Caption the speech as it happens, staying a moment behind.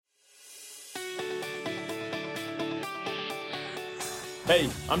Hey,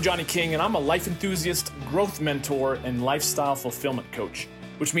 I'm Johnny King, and I'm a life enthusiast, growth mentor, and lifestyle fulfillment coach,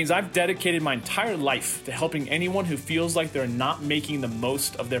 which means I've dedicated my entire life to helping anyone who feels like they're not making the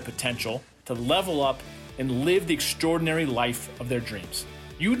most of their potential to level up and live the extraordinary life of their dreams.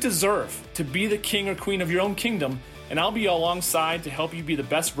 You deserve to be the king or queen of your own kingdom, and I'll be alongside to help you be the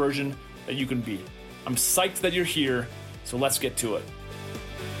best version that you can be. I'm psyched that you're here, so let's get to it.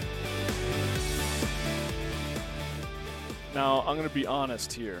 Now, I'm going to be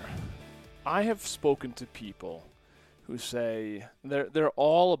honest here. I have spoken to people who say they're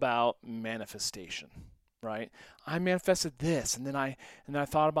all about manifestation, right? I manifested this, and then I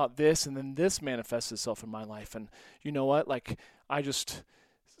thought about this, and then this manifested itself in my life. And you know what? Like, I just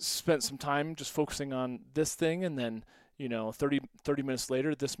spent some time just focusing on this thing, and then 30 minutes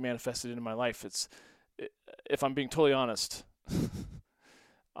later, this manifested into my life. If I'm being totally honest,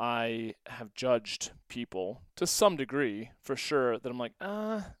 I have judged people to some degree, for sure, that I'm like,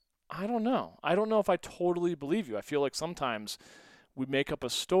 I don't know. I don't know if I totally believe you. I feel like sometimes we make up a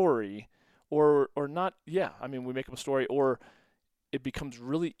story or not. Yeah, I mean, we make up a story, or it becomes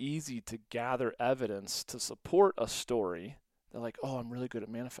really easy to gather evidence to support a story. They're like, oh, I'm really good at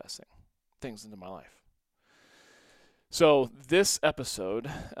manifesting things into my life. So this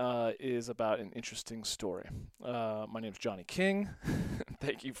episode is about an interesting story. My name is Johnny King.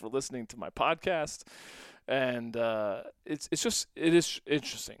 Thank you for listening to my podcast. And it is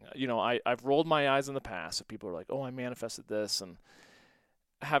interesting. I've rolled my eyes in the past. People are like, oh, I manifested this. And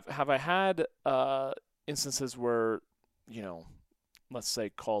have I had instances where, let's say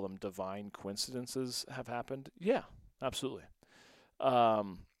call them divine coincidences have happened? Yeah, absolutely.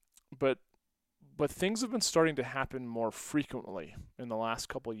 But things have been starting to happen more frequently in the last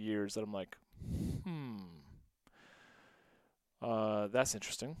couple of years that I'm like, that's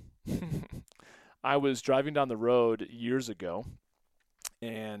interesting. I was driving down the road years ago,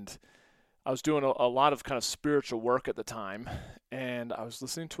 and I was doing a lot of kind of spiritual work at the time, and I was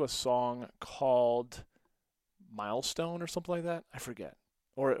listening to a song called Milestone or something like that. I forget.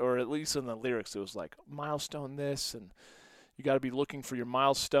 Or at least in the lyrics, it was like, milestone this, and you got to be looking for your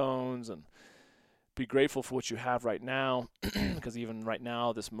milestones, and be grateful for what you have right now, because even right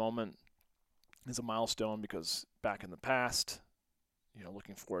now, this moment is a milestone, because back in the past,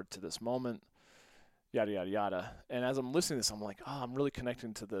 looking forward to this moment, yada, yada, yada. And as I'm listening to this, I'm like, oh, I'm really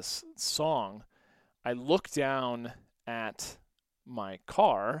connecting to this song. I look down at my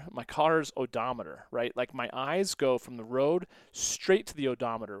car's odometer, right? Like, my eyes go from the road straight to the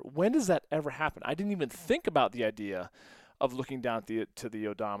odometer. When does that ever happen? I didn't even think about the idea of looking down to the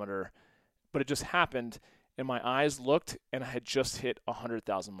odometer, but it just happened, and my eyes looked, and I had just hit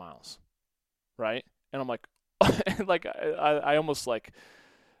 100,000 miles, right? And I'm like, I almost like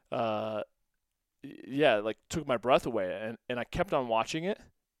took my breath away, and I kept on watching it,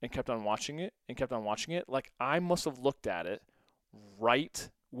 and kept on watching it, and kept on watching it. Like, I must have looked at it right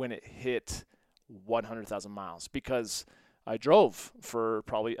when it hit 100,000 miles, because I drove for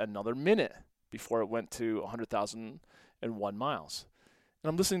probably another minute before it went to 100,001 miles. And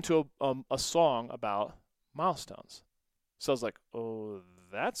I'm listening to a song about milestones. So I was like, oh,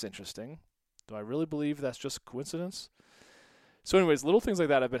 that's interesting. Do I really believe that's just coincidence? So anyways, little things like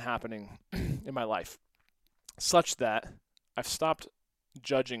that have been happening in my life, such that I've stopped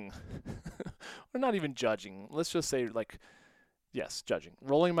judging, or not even judging. Let's just say, judging.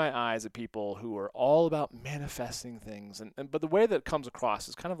 Rolling my eyes at people who are all about manifesting things. But the way that it comes across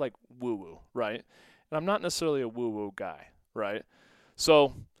is kind of like woo-woo, right? And I'm not necessarily a woo-woo guy, right?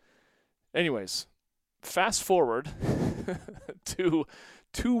 So, anyways, fast forward to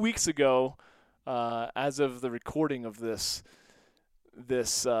 2 weeks ago, as of the recording of this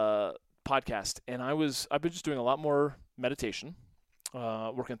podcast, and I've been just doing a lot more meditation,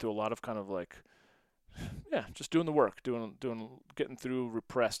 working through a lot of kind of just doing the work, getting through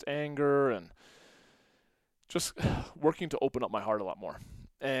repressed anger, and just working to open up my heart a lot more.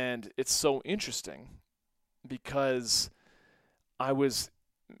 And it's so interesting because I was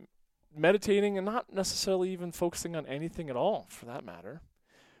meditating and not necessarily even focusing on anything at all, for that matter,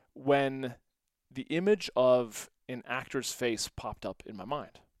 when the image of an actor's face popped up in my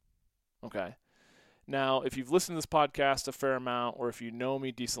mind. Okay. Now, if you've listened to this podcast a fair amount, or if you know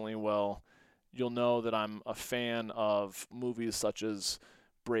me decently well, you'll know that I'm a fan of movies such as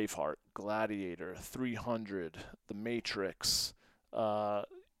Braveheart, Gladiator, 300, The Matrix,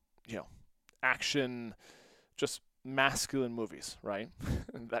 action, just masculine movies, right?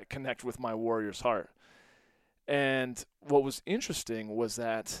 that connect with my warrior's heart. And what was interesting was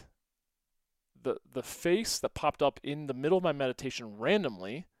that the face that popped up in the middle of my meditation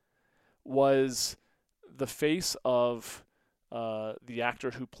randomly was the face of the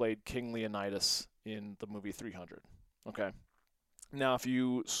actor who played King Leonidas in the movie 300. Okay. Now, if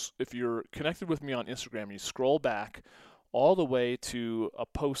you're connected with me on Instagram, you scroll back all the way to a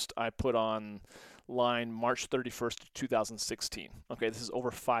post I put on line March 31st, 2016. Okay, this is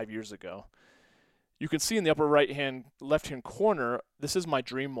over 5 years ago. You can see in the upper left-hand corner, this is my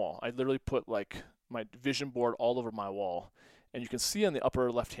dream wall. I literally put like my vision board all over my wall. And you can see in the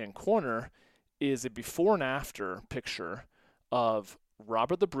upper left-hand corner is a before and after picture of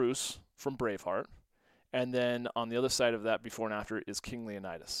Robert the Bruce from Braveheart. And then on the other side of that before and after is King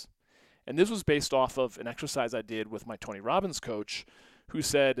Leonidas. And this was based off of an exercise I did with my Tony Robbins coach, who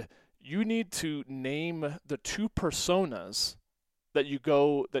said, you need to name the two personas that you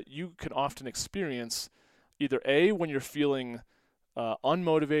can often experience, either A, when you're feeling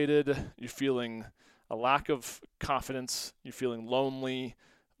unmotivated, you're feeling a lack of confidence, you're feeling lonely,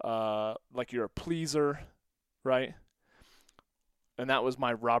 like you're a pleaser, right? And that was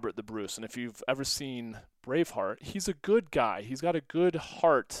my Robert the Bruce. And if you've ever seen Braveheart, he's a good guy. He's got a good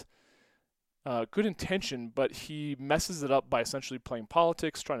heart, good intention, but he messes it up by essentially playing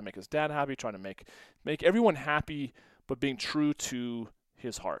politics, trying to make his dad happy, trying to make everyone happy, but being true to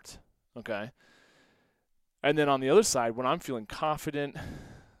his heart, okay? And then on the other side, when I'm feeling confident,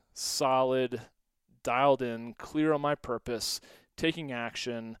 solid, dialed in, clear on my purpose, taking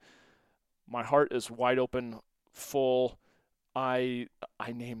action, my heart is wide open, full, I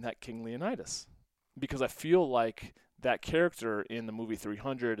name that King Leonidas because I feel like that character in the movie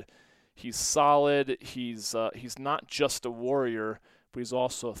 300, he's solid, he's not just a warrior, but he's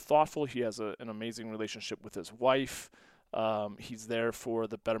also thoughtful. He has an amazing relationship with his wife. He's there for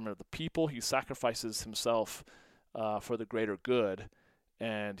the betterment of the people. He sacrifices himself for the greater good,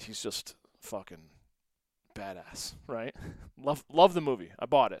 and he's just fucking badass, right? Love the movie. I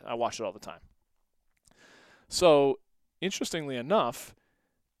bought it. I watch it all the time. So, interestingly enough,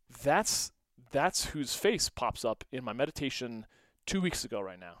 that's whose face pops up in my meditation 2 weeks ago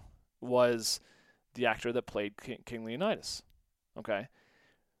right now, was the actor that played King Leonidas. Okay?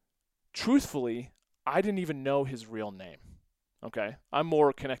 Truthfully, I didn't even know his real name. Okay? I'm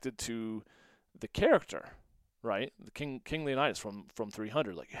more connected to the character, right? The King Leonidas from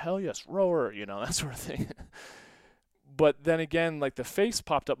 300, like, hell yes, rower, that sort of thing. But then again, like, the face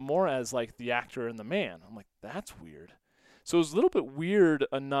popped up more as like the actor and the man. I'm like, that's weird. So it was a little bit weird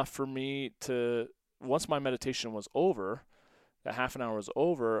enough for me to, once my meditation was over, that half an hour was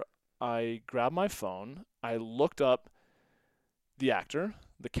over, I grabbed my phone, I looked up the actor,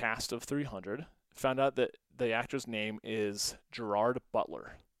 the cast of 300, found out that the actor's name is Gerard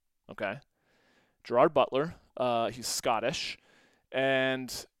Butler. Okay? Gerard Butler, he's Scottish,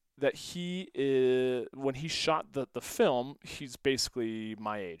 and that he is, when he shot the film, he's basically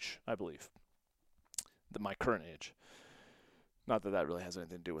my age, I believe. My current age. Not that really has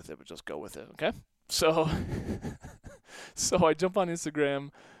anything to do with it, but just go with it, okay? So I jump on Instagram,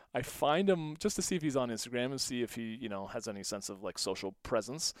 I find him just to see if he's on Instagram and see if he, has any sense of like social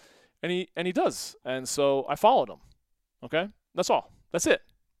presence. And he does. And so I followed him. Okay? That's all. That's it.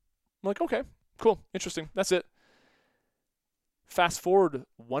 I'm like, okay, cool, interesting. That's it. Fast forward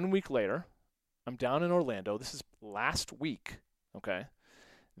 1 week later, I'm down in Orlando. This is last week, okay?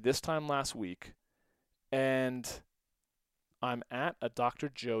 This time last week. And I'm at a Dr.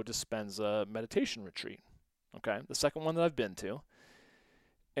 Joe Dispenza meditation retreat, okay? The second one that I've been to.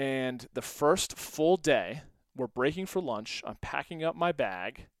 And the first full day, we're breaking for lunch. I'm packing up my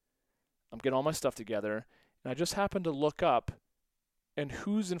bag. I'm getting all my stuff together. And I just happened to look up, and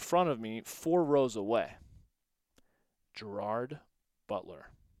who's in front of me 4 rows away? Gerard Butler.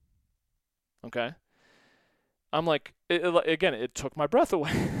 Okay? I'm like, it took my breath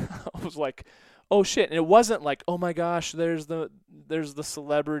away. I was like, oh shit. And it wasn't like, oh my gosh, there's the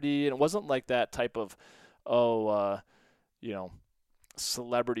celebrity. And it wasn't like that type of,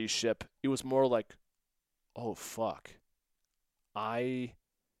 celebrity ship. It was more like, oh fuck. Not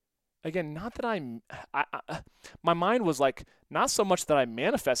that my mind was like, not so much that I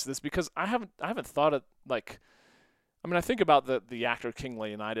manifested this, because I haven't thought of like, I think about the actor King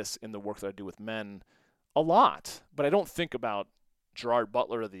Leonidas in the work that I do with men a lot, but I don't think about Gerard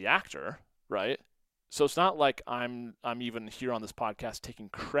Butler, the actor, right? So it's not like I'm even here on this podcast taking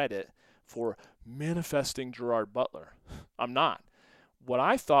credit for manifesting Gerard Butler. I'm not. What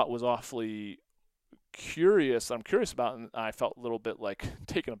I thought was awfully curious, I'm curious about, and I felt a little bit like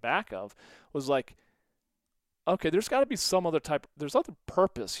taken aback of, was like, okay, there's got to be there's other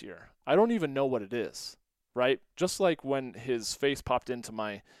purpose here. I don't even know what it is, right? Just like when his face popped into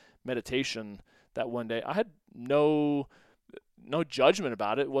my meditation that one day, I had no judgment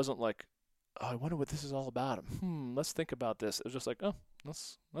about it. It wasn't like, oh, I wonder what this is all about. Let's think about this. It was just like, oh,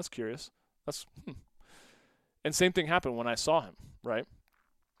 that's curious. That's And same thing happened when I saw him, right?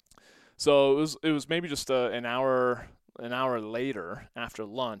 So it was maybe just an hour later after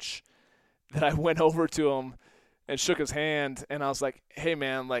lunch that I went over to him and shook his hand, and I was like, hey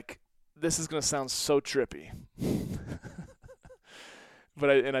man, like this is gonna sound so trippy.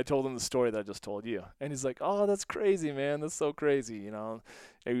 I told him the story that I just told you, and he's like, "Oh, that's crazy, man. That's so crazy."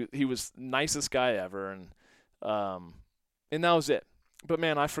 He was nicest guy ever, um, and that was it. But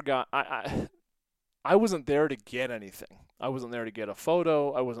man, I forgot. I wasn't there to get anything. I wasn't there to get a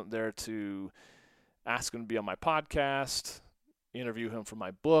photo. I wasn't there to ask him to be on my podcast, interview him for my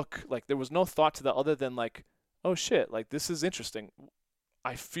book. Like there was no thought to that other than like, oh shit, like this is interesting.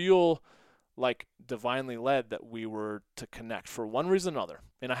 I feel like divinely led that we were to connect for one reason or another,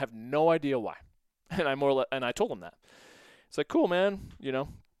 and I have no idea why. And I told him that. It's like, cool, man.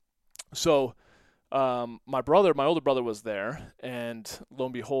 So, my older brother was there, and lo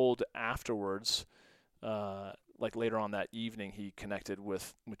and behold, afterwards, like later on that evening, he connected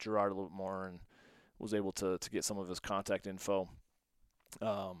with Gerard a little bit more and was able to get some of his contact info,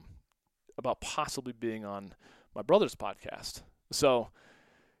 about possibly being on my brother's podcast. So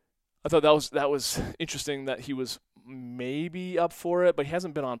I thought that was interesting that he was maybe up for it, but he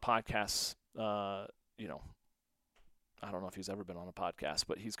hasn't been on podcasts. I don't know if he's ever been on a podcast,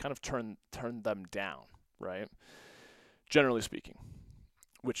 but he's kind of turned them down, right? Generally speaking,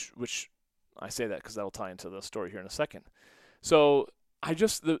 which I say that because that'll tie into the story here in a second. So I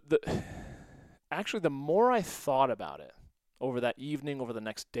just actually the more I thought about it over that evening, over the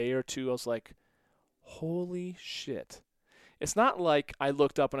next day or two, I was like, holy shit. It's not like I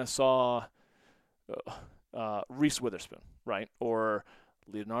looked up and I saw Reese Witherspoon, right? Or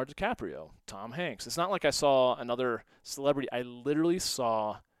Leonardo DiCaprio, Tom Hanks. It's not like I saw another celebrity. I literally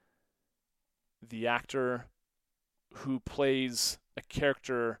saw the actor who plays a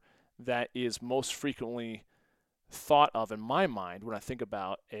character that is most frequently thought of in my mind when I think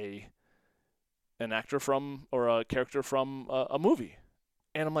about an actor from or a character from a movie.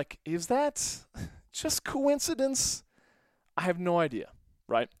 And I'm like, is that just coincidence? I have no idea,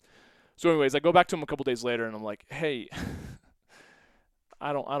 right? So anyways, I go back to him a couple days later and I'm like, hey,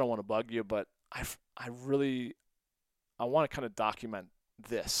 I don't want to bug you, but I want to kind of document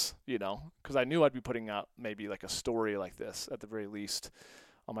this, because I knew I'd be putting out maybe like a story like this at the very least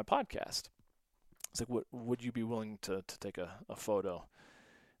on my podcast. It's like, would you be willing to take a photo?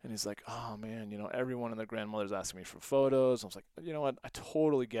 And he's like, oh man, everyone and their grandmother's asking me for photos. I was like, you know what? I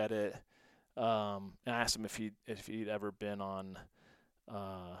totally get it. And I asked him if he'd ever been on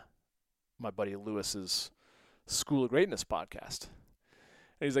my buddy Lewis's School of Greatness podcast.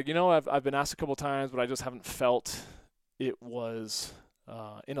 And he's like, I've been asked a couple times, but I just haven't felt it was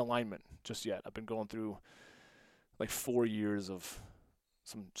in alignment just yet. I've been going through like 4 years of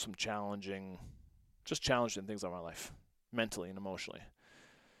some challenging things in my life, mentally and emotionally.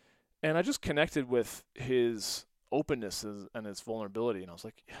 And I just connected with his openness and his vulnerability, and I was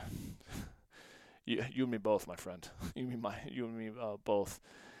like, you and me both, my friend. You and me both.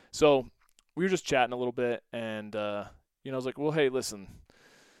 So we were just chatting a little bit, and I was like, well, hey, listen.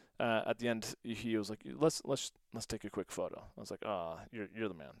 At the end, he was like, let's take a quick photo. I was like, you're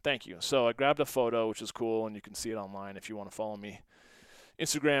the man. Thank you. So I grabbed a photo, which is cool, and you can see it online if you want to follow me.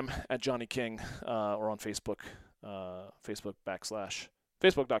 Instagram at Johnny King, or on Facebook,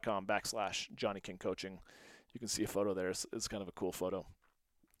 Facebook.com/Johnny King Coaching. You can see a photo there. It's kind of a cool photo.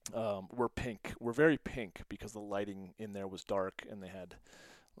 We're pink. We're very pink because the lighting in there was dark, and they had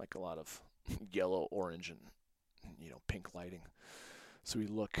like a lot of yellow, orange, and pink lighting. So we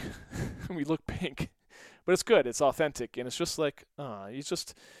look pink, but it's good. It's authentic, and it's just like, he's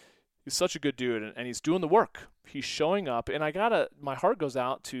such a good dude, and he's doing the work. He's showing up, and my heart goes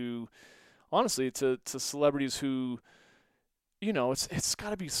out to, honestly, to celebrities who, it's got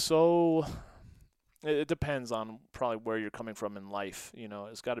to be so. It depends on probably where you're coming from in life.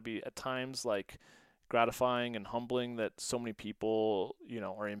 It's got to be at times like gratifying and humbling that so many people,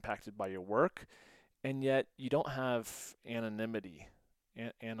 are impacted by your work, and yet you don't have anonymity,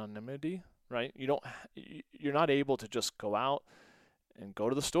 right? You're not able to just go out and go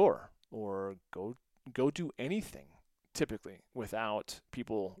to the store or go do anything typically without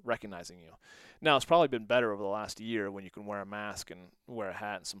people recognizing you. Now, it's probably been better over the last year when you can wear a mask and wear a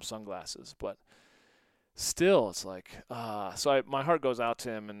hat and some sunglasses, but still, it's like, my heart goes out to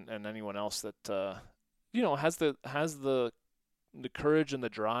him and anyone else that, has the courage and the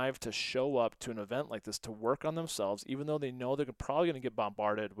drive to show up to an event like this, to work on themselves, even though they know they're probably going to get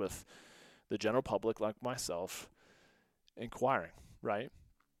bombarded with the general public like myself inquiring, right?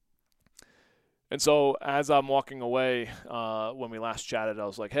 And so as I'm walking away, when we last chatted, I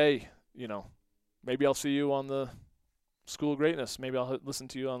was like, hey, maybe I'll see you on the School of Greatness. Maybe I'll listen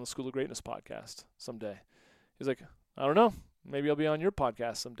to you on the School of Greatness podcast someday. He's like, I don't know. Maybe I'll be on your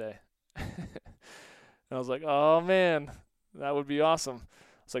podcast someday. And I was like, oh man, that would be awesome.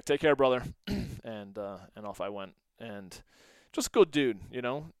 It's like, take care, brother. and off I went. And just a good dude,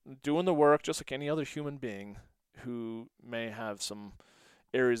 doing the work just like any other human being who may have some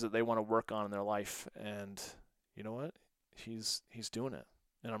areas that they want to work on in their life. And you know what? He's doing it.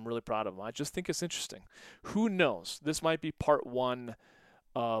 And I'm really proud of him. I just think it's interesting. Who knows? This might be part one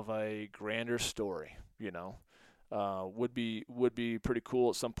of a grander story, would be pretty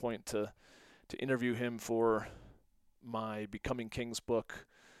cool at some point to interview him for my Becoming Kings book.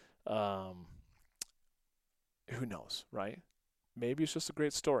 Who knows, right? Maybe it's just a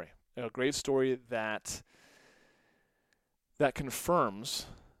great story that confirms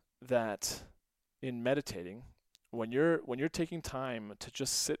that in meditating, when you're taking time to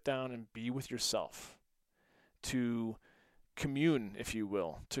just sit down and be with yourself, to commune, if you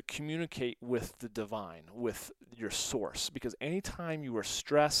will, to communicate with the divine, with your source, because anytime you are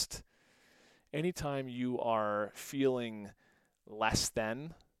stressed, anytime you are feeling less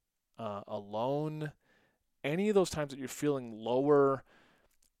than, alone, any of those times that you're feeling lower,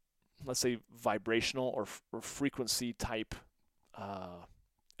 let's say vibrational or frequency type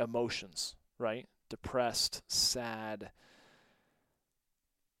emotions, right? Depressed, sad.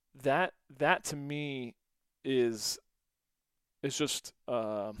 That to me is just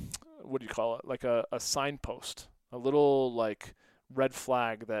what do you call it? Like a signpost, a little like red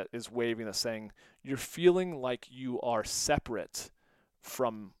flag that is waving, that's saying you're feeling like you are separate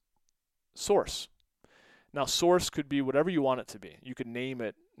from source. Now, source could be whatever you want it to be. You could name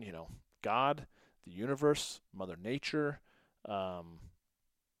it, God, the universe, Mother Nature,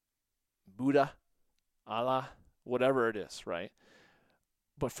 Buddha, Allah, whatever it is, right?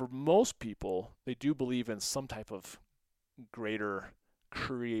 But for most people, they do believe in some type of greater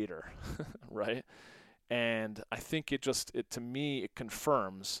creator, right? And I think to me, it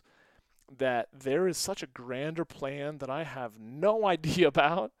confirms that there is such a grander plan that I have no idea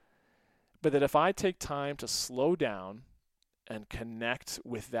about, but that if I take time to slow down and connect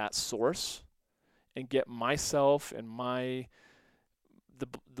with that source and get myself and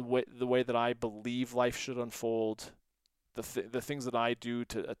the way that I believe life should unfold, the things that I do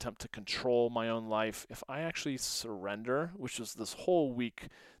to attempt to control my own life, if I actually surrender, which is this whole week,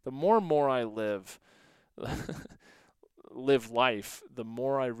 the more and more I live life, the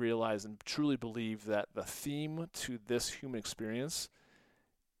more I realize and truly believe that the theme to this human experience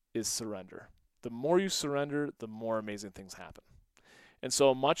is surrender. The more you surrender, the more amazing things happen. And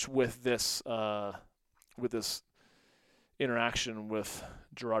so much with this interaction with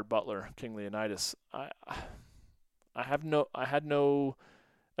Gerard Butler, King Leonidas, I had no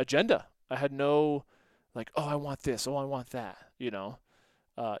agenda. I had no oh, I want this, oh, I want that,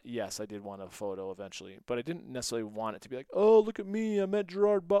 Yes, I did want a photo eventually, but I didn't necessarily want it to be like, oh, look at me, I met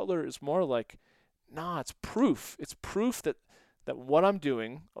Gerard Butler. It's more like, nah, it's proof. It's proof that what I'm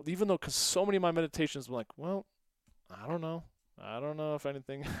doing, even though, because so many of my meditations were like, well, I don't know if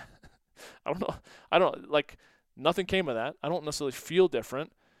anything, nothing came of that. I don't necessarily feel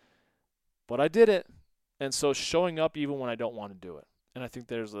different, but I did it. And so showing up even when I don't want to do it. And I think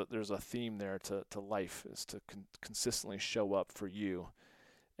there's a theme there to life, is to consistently show up for you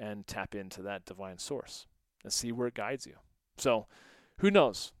and tap into that divine source and see where it guides you. So who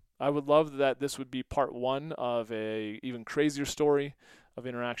knows? I would love that this would be part one of a even crazier story of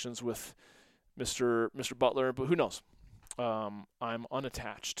interactions with Mr. Butler, but who knows? I'm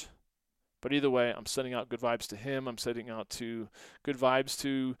unattached. But either way, I'm sending out good vibes to him. I'm sending out good vibes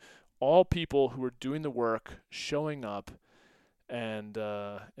to all people who are doing the work, showing up, and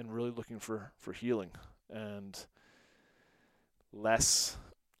really looking for healing and less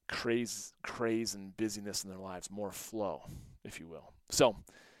craze and busyness in their lives, more flow, if you will. So,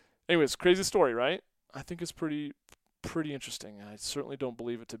 anyways, crazy story, right? I think it's pretty interesting. I certainly don't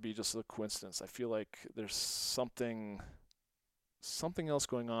believe it to be just a coincidence. I feel like there's something else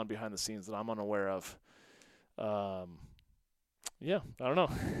going on behind the scenes that I'm unaware of. Yeah, I don't know.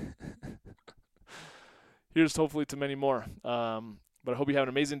 Here's hopefully to many more. But I hope you have an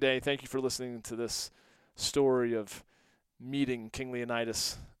amazing day. Thank you for listening to this story of meeting King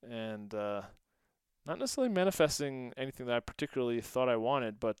Leonidas and not necessarily manifesting anything that I particularly thought I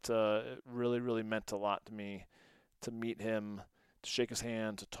wanted, but it really, really meant a lot to me to meet him, to shake his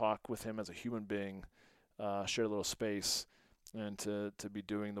hand, to talk with him as a human being, share a little space, and to be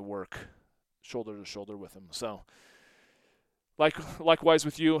doing the work shoulder to shoulder with him. So Likewise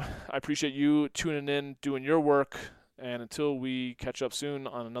with you, I appreciate you tuning in, doing your work, and until we catch up soon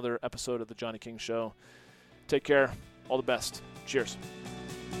on another episode of The Johnny King Show, take care. All the best. Cheers.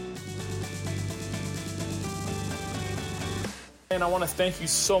 And I want to thank you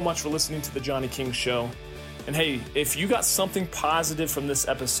so much for listening to The Johnny King Show. And hey, if you got something positive from this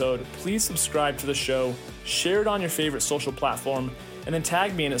episode, please subscribe to the show, share it on your favorite social platform, and then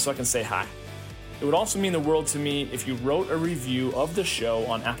tag me in it so I can say hi. It would also mean the world to me if you wrote a review of the show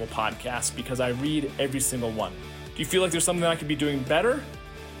on Apple Podcasts, because I read every single one. Do you feel like there's something I could be doing better?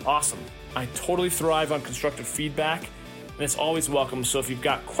 Awesome. I totally thrive on constructive feedback, and it's always welcome. So if you've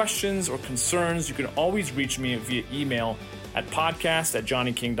got questions or concerns, you can always reach me via email at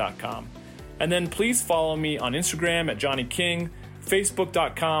podcast@johnnyking.com. And then please follow me on Instagram at Johnny King,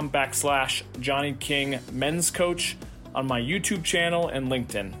 Facebook.com/Johnny King Men's Coach, on my YouTube channel and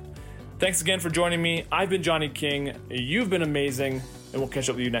LinkedIn. Thanks again for joining me. I've been Johnny King. You've been amazing, and we'll catch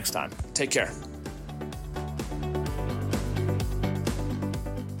up with you next time. Take care.